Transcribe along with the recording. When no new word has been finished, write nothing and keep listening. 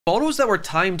Photos that were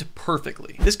timed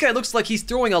perfectly. This guy looks like he's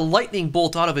throwing a lightning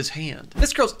bolt out of his hand.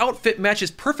 This girl's outfit matches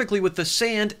perfectly with the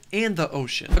sand and the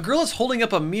ocean. A girl is holding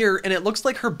up a mirror and it looks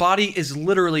like her body is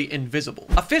literally invisible.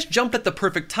 A fish jumped at the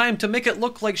perfect time to make it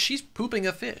look like she's pooping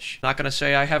a fish. Not gonna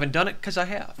say I haven't done it, cause I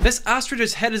have. This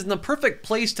ostrich's head is in the perfect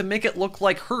place to make it look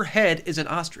like her head is an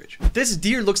ostrich. This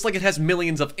deer looks like it has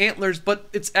millions of antlers, but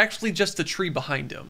it's actually just the tree behind him.